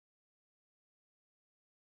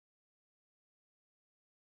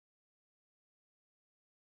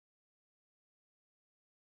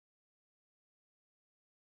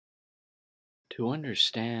To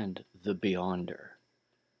understand the Beyonder,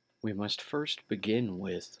 we must first begin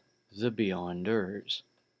with the Beyonders.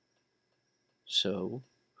 So,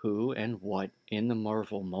 who and what in the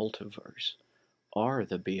Marvel multiverse are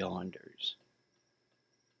the Beyonders?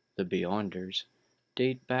 The Beyonders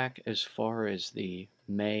date back as far as the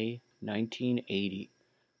May 1980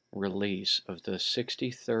 release of the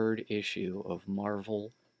 63rd issue of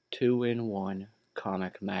Marvel 2-in-1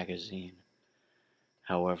 comic magazine.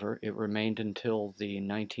 However, it remained until the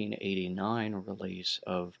 1989 release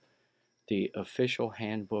of the Official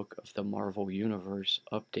Handbook of the Marvel Universe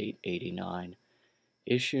Update 89,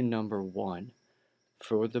 issue number 1,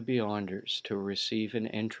 for the Beyonders to receive an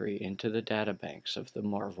entry into the databanks of the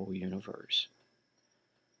Marvel Universe.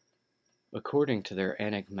 According to their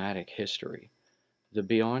enigmatic history, the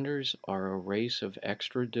Beyonders are a race of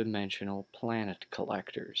extra-dimensional planet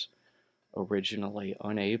collectors, originally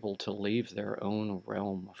unable to leave their own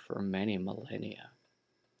realm for many millennia.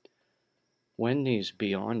 When these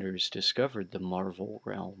Beyonders discovered the Marvel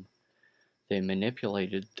realm, they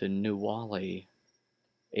manipulated the Nuwali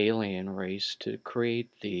alien race to create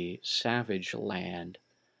the Savage Land,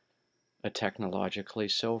 a technologically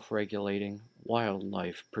self-regulating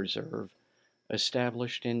wildlife preserve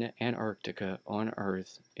established in Antarctica on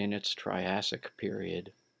Earth in its Triassic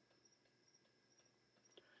period.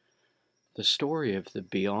 The story of the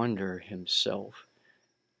Beyonder himself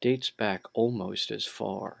dates back almost as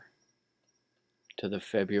far to the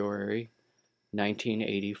February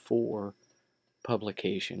 1984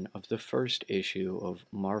 publication of the first issue of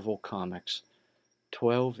Marvel Comics'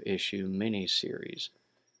 12-issue miniseries,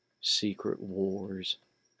 Secret Wars.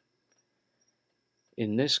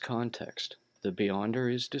 In this context, the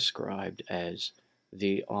Beyonder is described as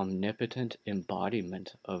the omnipotent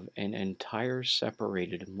embodiment of an entire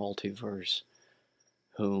separated multiverse,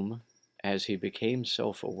 whom, as he became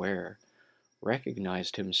self-aware,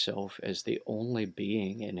 recognized himself as the only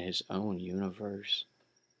being in his own universe.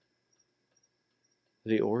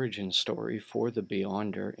 The origin story for the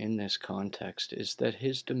Beyonder in this context is that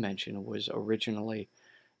his dimension was originally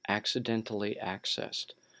accidentally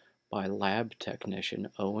accessed by lab technician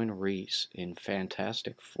Owen Reese in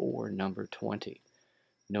Fantastic Four number 20,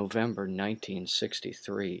 November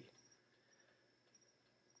 1963.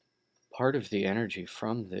 Part of the energy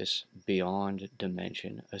from this beyond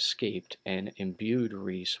dimension escaped and imbued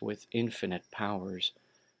Reese with infinite powers,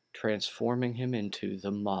 transforming him into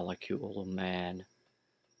the Molecule Man.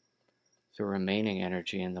 The remaining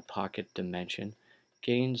energy in the pocket dimension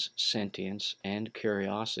gains sentience and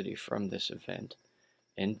curiosity from this event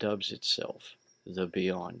and dubs itself the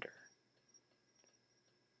Beyonder.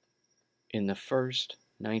 In the first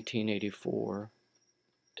 1984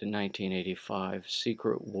 to 1985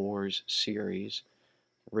 Secret Wars series,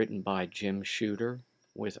 written by Jim Shooter,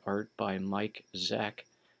 with art by Mike Zeck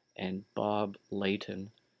and Bob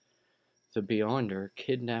Layton, the Beyonder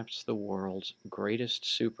kidnaps the world's greatest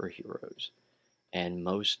superheroes and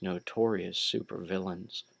most notorious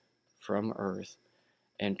supervillains from Earth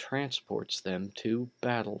and transports them to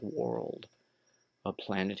Battleworld, a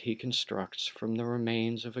planet he constructs from the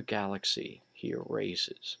remains of a galaxy he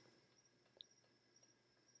erases.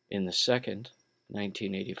 In the second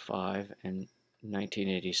 1985 and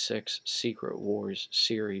 1986 Secret Wars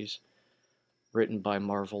series, written by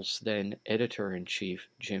Marvel's then editor-in-chief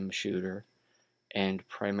Jim Shooter and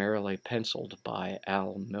primarily penciled by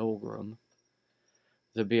Al Milgrom,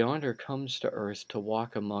 the Beyonder comes to Earth to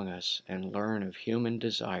walk among us and learn of human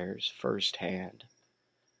desires firsthand.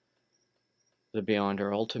 The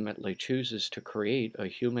Beyonder ultimately chooses to create a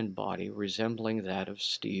human body resembling that of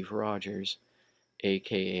Steve Rogers,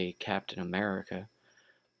 aka Captain America,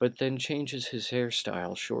 but then changes his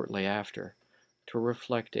hairstyle shortly after to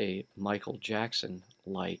reflect a Michael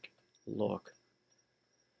Jackson-like look.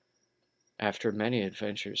 After many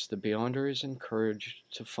adventures, the Beyonder is encouraged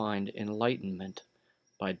to find enlightenment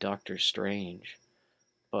by Doctor Strange,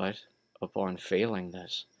 but, upon failing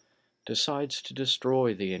this, decides to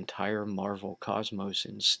destroy the entire Marvel cosmos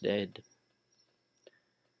instead.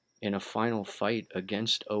 In a final fight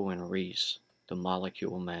against Owen Reese, the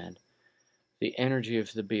Molecule Man, the energy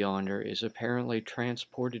of the Beyonder is apparently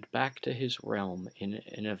transported back to his realm in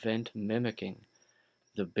an event mimicking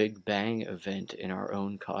the Big Bang event in our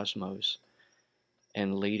own cosmos,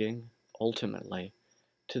 and leading, ultimately,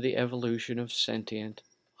 to the evolution of sentient,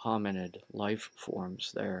 hominid life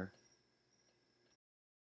forms there.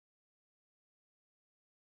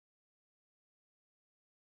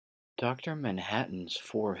 Dr. Manhattan's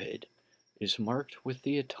forehead is marked with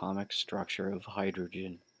the atomic structure of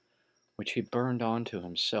hydrogen, which he burned onto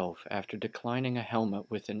himself after declining a helmet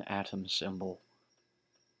with an atom symbol.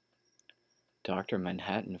 Dr.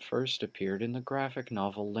 Manhattan first appeared in the graphic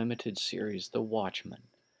novel limited series The Watchmen,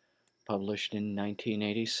 published in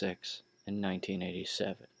 1986 and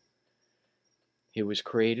 1987. He was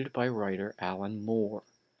created by writer Alan Moore,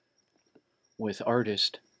 with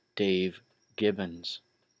artist Dave Gibbons.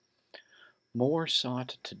 Moore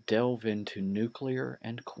sought to delve into nuclear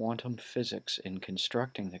and quantum physics in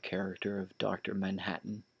constructing the character of Dr.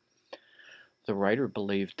 Manhattan. The writer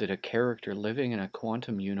believed that a character living in a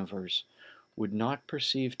quantum universe would not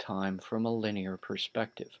perceive time from a linear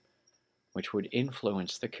perspective, which would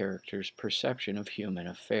influence the character's perception of human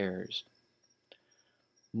affairs.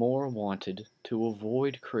 Moore wanted to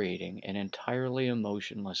avoid creating an entirely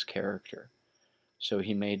emotionless character, so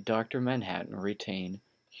he made Dr. Manhattan retain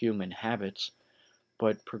human habits,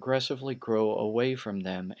 but progressively grow away from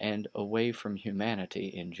them and away from humanity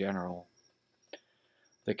in general.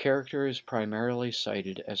 The character is primarily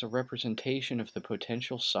cited as a representation of the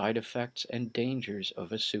potential side effects and dangers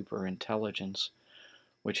of a superintelligence,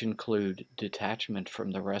 which include detachment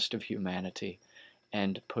from the rest of humanity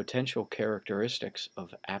and potential characteristics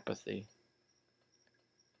of apathy.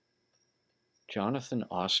 Jonathan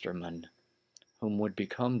Osterman, whom would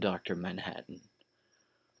become Dr. Manhattan,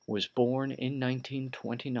 was born in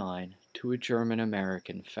 1929 to a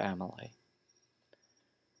German-American family.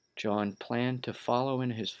 John planned to follow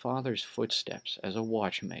in his father's footsteps as a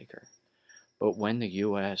watchmaker, but when the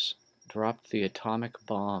U.S. dropped the atomic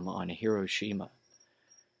bomb on Hiroshima,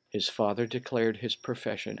 his father declared his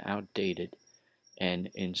profession outdated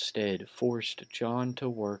and instead forced John to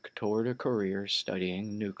work toward a career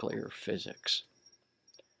studying nuclear physics.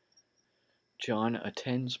 John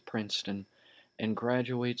attends Princeton and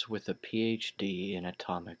graduates with a Ph.D. in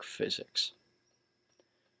atomic physics.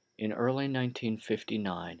 In early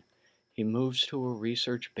 1959, he moves to a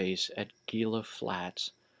research base at Gila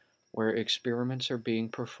Flats, where experiments are being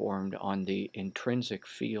performed on the intrinsic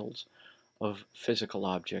fields of physical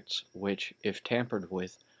objects which, if tampered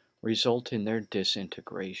with, result in their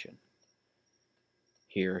disintegration.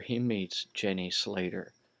 Here he meets Jenny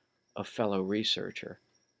Slater, a fellow researcher.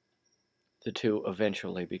 The two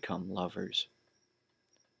eventually become lovers.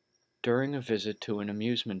 During a visit to an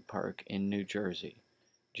amusement park in New Jersey,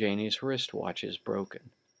 Janie's wristwatch is broken,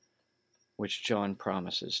 which John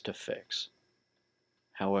promises to fix.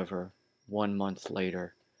 However, 1 month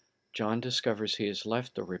later, John discovers he has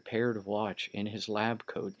left the repaired watch in his lab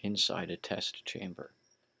coat inside a test chamber.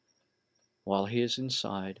 While he is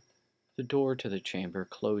inside, the door to the chamber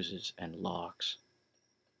closes and locks.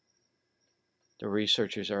 The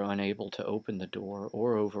researchers are unable to open the door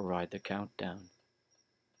or override the countdown,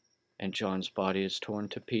 and John's body is torn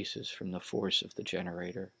to pieces from the force of the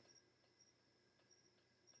generator.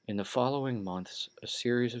 In the following months, a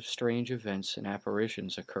series of strange events and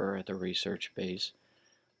apparitions occur at the research base,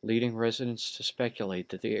 leading residents to speculate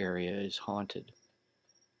that the area is haunted.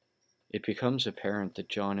 It becomes apparent that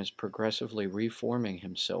John is progressively reforming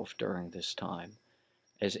himself during this time,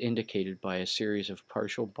 as indicated by a series of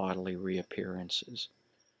partial bodily reappearances.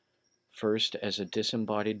 First as a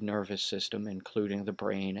disembodied nervous system including the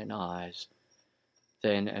brain and eyes,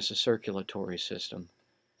 then as a circulatory system,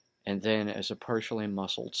 and then as a partially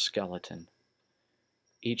muscled skeleton.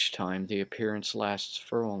 Each time the appearance lasts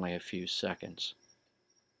for only a few seconds.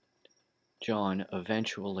 John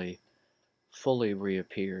eventually fully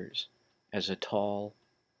reappears as a tall,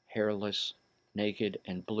 hairless, naked,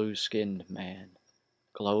 and blue-skinned man,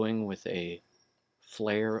 glowing with a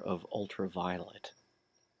flare of ultraviolet.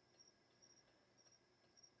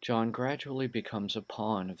 John gradually becomes a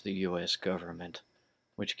pawn of the U.S. government,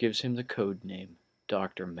 which gives him the code name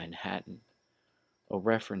Dr. Manhattan, a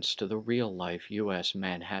reference to the real-life U.S.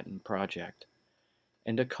 Manhattan Project,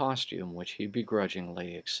 and a costume which he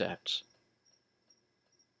begrudgingly accepts.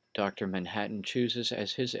 Dr. Manhattan chooses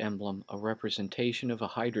as his emblem a representation of a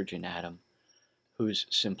hydrogen atom, whose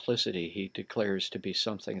simplicity he declares to be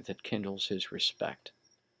something that kindles his respect.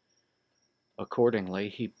 Accordingly,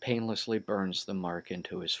 he painlessly burns the mark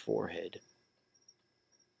into his forehead.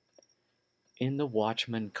 In the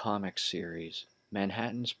Watchmen comic series,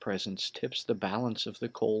 Manhattan's presence tips the balance of the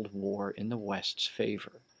Cold War in the West's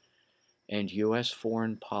favor, and U.S.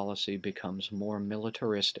 foreign policy becomes more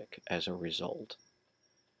militaristic as a result.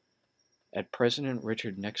 At President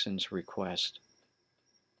Richard Nixon's request,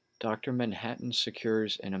 Dr. Manhattan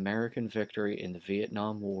secures an American victory in the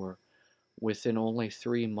Vietnam War within only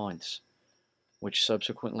 3 months, which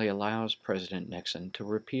subsequently allows President Nixon to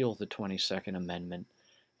repeal the 22nd Amendment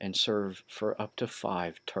and serve for up to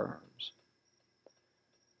 5 terms.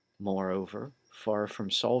 Moreover, far from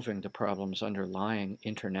solving the problems underlying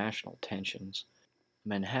international tensions,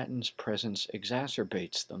 Manhattan's presence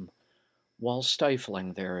exacerbates them while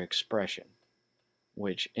stifling their expression,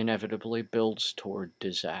 which inevitably builds toward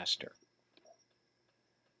disaster.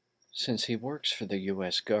 Since he works for the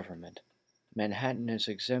U.S. government, Manhattan is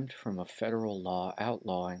exempt from a federal law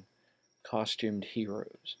outlawing costumed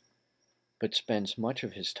heroes, but spends much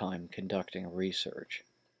of his time conducting research.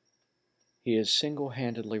 He is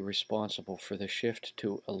single-handedly responsible for the shift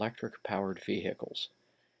to electric-powered vehicles,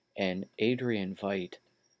 and Adrian Veidt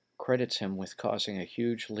credits him with causing a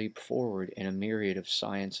huge leap forward in a myriad of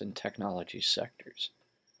science and technology sectors.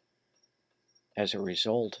 As a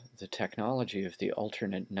result, the technology of the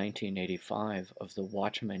alternate 1985 of the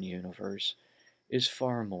Watchmen universe is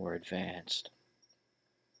far more advanced.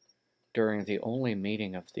 During the only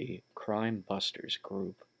meeting of the Crime Busters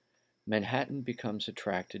group, Manhattan becomes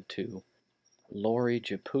attracted to Laurie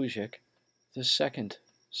Japuzic, the second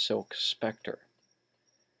Silk Spectre.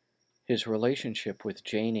 His relationship with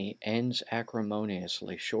Janie ends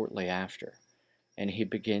acrimoniously shortly after, and he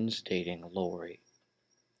begins dating Laurie.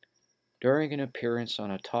 During an appearance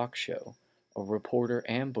on a talk show, a reporter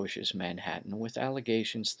ambushes Manhattan with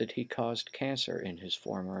allegations that he caused cancer in his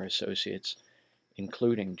former associates,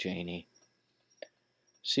 including Janie.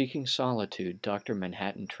 Seeking solitude, Dr.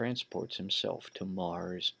 Manhattan transports himself to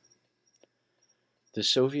Mars. The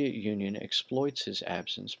Soviet Union exploits his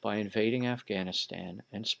absence by invading Afghanistan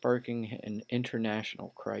and sparking an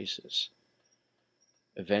international crisis.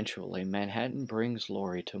 Eventually, Manhattan brings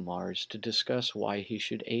Laurie to Mars to discuss why he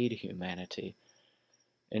should aid humanity,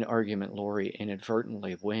 an argument Laurie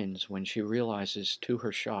inadvertently wins when she realizes to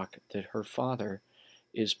her shock that her father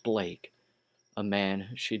is Blake, a man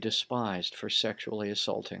she despised for sexually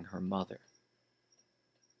assaulting her mother.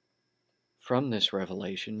 From this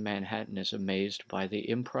revelation, Manhattan is amazed by the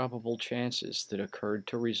improbable chances that occurred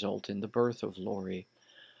to result in the birth of Laurie,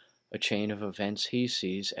 a chain of events he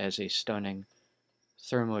sees as a stunning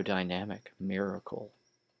thermodynamic miracle.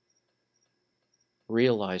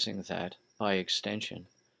 Realizing that, by extension,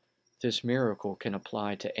 this miracle can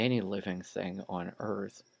apply to any living thing on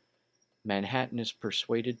Earth, Manhattan is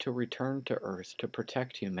persuaded to return to Earth to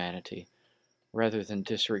protect humanity rather than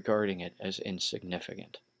disregarding it as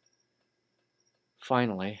insignificant.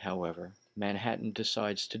 Finally, however, Manhattan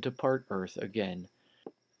decides to depart Earth again,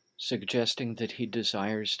 suggesting that he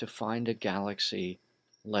desires to find a galaxy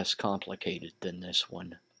less complicated than this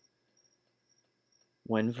one.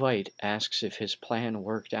 When Veidt asks if his plan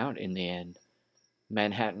worked out in the end,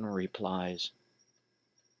 Manhattan replies,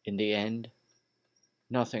 "In the end,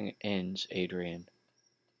 nothing ends, Adrian.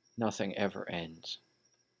 Nothing ever ends."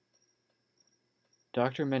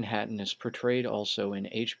 Dr. Manhattan is portrayed also in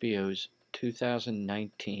HBO's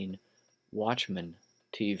 2019 Watchmen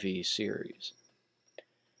TV series.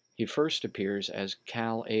 He first appears as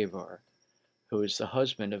Cal Abar, who is the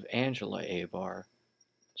husband of Angela Abar,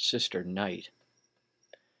 Sister Night.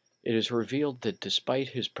 It is revealed that despite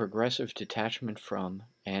his progressive detachment from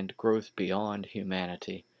and growth beyond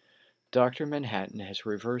humanity, Dr. Manhattan has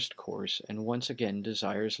reversed course and once again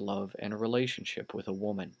desires love and a relationship with a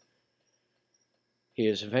woman. He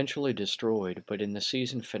is eventually destroyed, but in the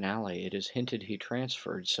season finale it is hinted he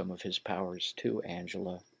transferred some of his powers to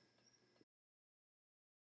Angela.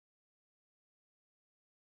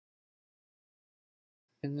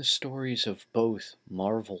 In the stories of both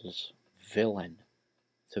Marvel's villain,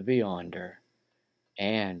 the Beyonder,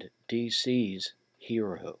 and DC's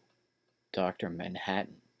hero, Dr.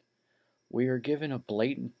 Manhattan, we are given a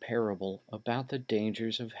blatant parable about the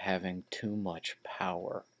dangers of having too much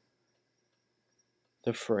power.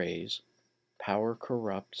 The phrase, "power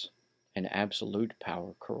corrupts, and absolute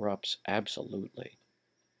power corrupts absolutely,"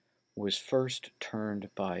 was first turned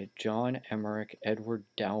by John Emmerich Edward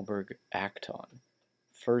Dalberg Acton,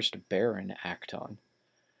 1st Baron Acton,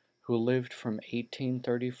 who lived from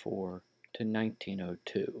 1834 to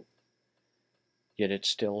 1902. Yet it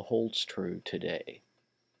still holds true today.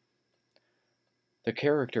 The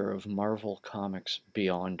character of Marvel Comics'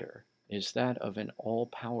 Beyonder is that of an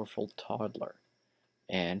all-powerful toddler,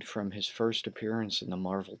 and from his first appearance in the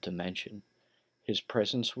Marvel dimension, his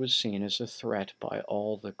presence was seen as a threat by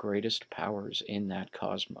all the greatest powers in that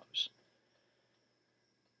cosmos.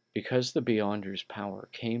 Because the Beyonder's power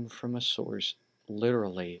came from a source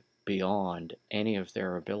literally beyond any of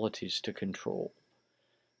their abilities to control,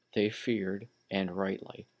 they feared, and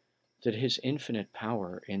rightly, that his infinite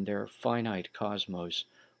power in their finite cosmos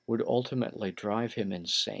would ultimately drive him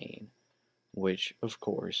insane, which, of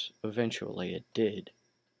course, eventually it did.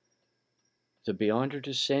 The Beyonder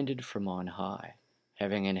descended from on high,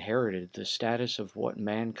 having inherited the status of what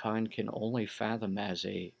mankind can only fathom as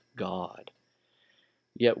a god,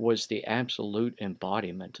 yet was the absolute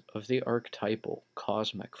embodiment of the archetypal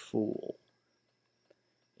cosmic fool.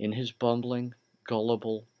 In his bumbling,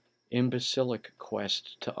 gullible, imbecilic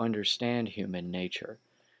quest to understand human nature,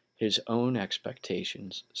 his own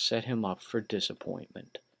expectations set him up for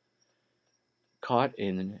disappointment. Caught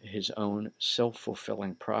in his own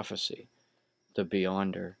self-fulfilling prophecy, the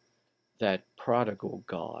Beyonder, that prodigal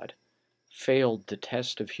God, failed the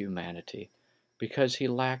test of humanity because he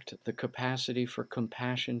lacked the capacity for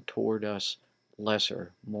compassion toward us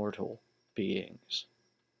lesser mortal beings.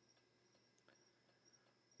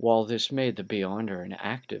 While this made the Beyonder an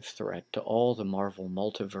active threat to all the Marvel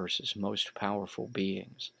multiverse's most powerful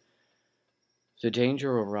beings, the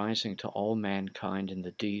danger arising to all mankind in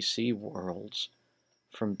the DC worlds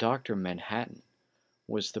from Dr. Manhattan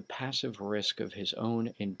was the passive risk of his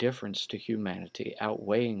own indifference to humanity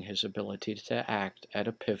outweighing his ability to act at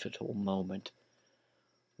a pivotal moment,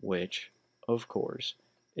 which, of course,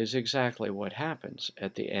 is exactly what happens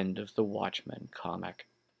at the end of the Watchmen comic.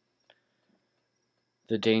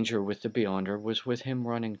 The danger with the Beyonder was with him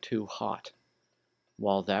running too hot,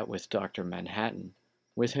 while that with Dr. Manhattan,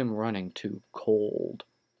 with him running too cold.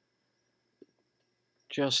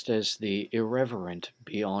 Just as the irreverent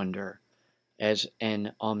Beyonder, as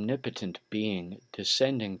an omnipotent being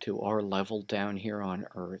descending to our level down here on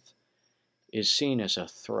Earth, is seen as a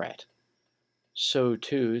threat, so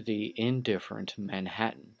too the indifferent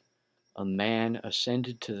Manhattan, a man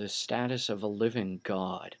ascended to the status of a living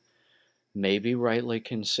god, may be rightly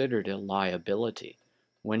considered a liability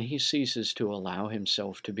when he ceases to allow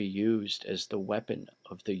himself to be used as the weapon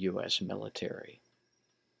of the U.S. military.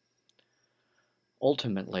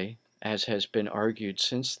 Ultimately, as has been argued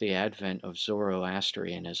since the advent of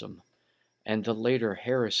Zoroastrianism and the later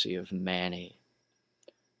heresy of Mani,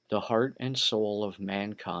 the heart and soul of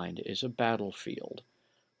mankind is a battlefield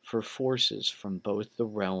for forces from both the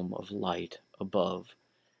realm of light above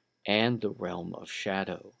and the realm of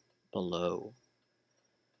shadow below.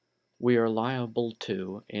 We are liable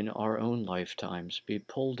to, in our own lifetimes, be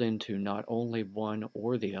pulled into not only one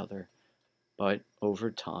or the other, but,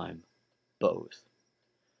 over time, both.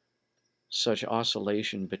 Such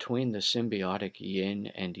oscillation between the symbiotic yin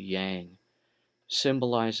and yang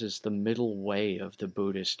symbolizes the middle way of the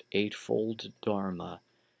Buddhist Eightfold Dharma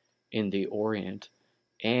in the Orient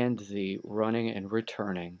and the running and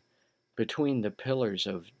returning between the pillars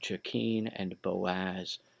of Jachin and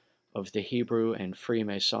Boaz of the Hebrew and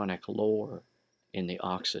Freemasonic lore in the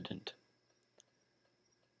Occident.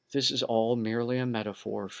 This is all merely a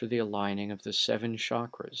metaphor for the aligning of the 7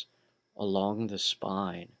 chakras along the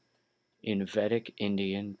spine in Vedic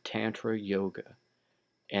Indian Tantra Yoga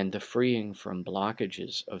and the freeing from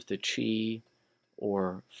blockages of the chi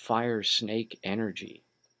or fire snake energy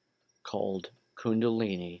called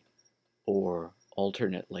Kundalini or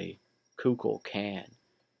alternately Kukulkan,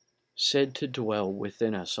 said to dwell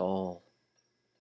within us all.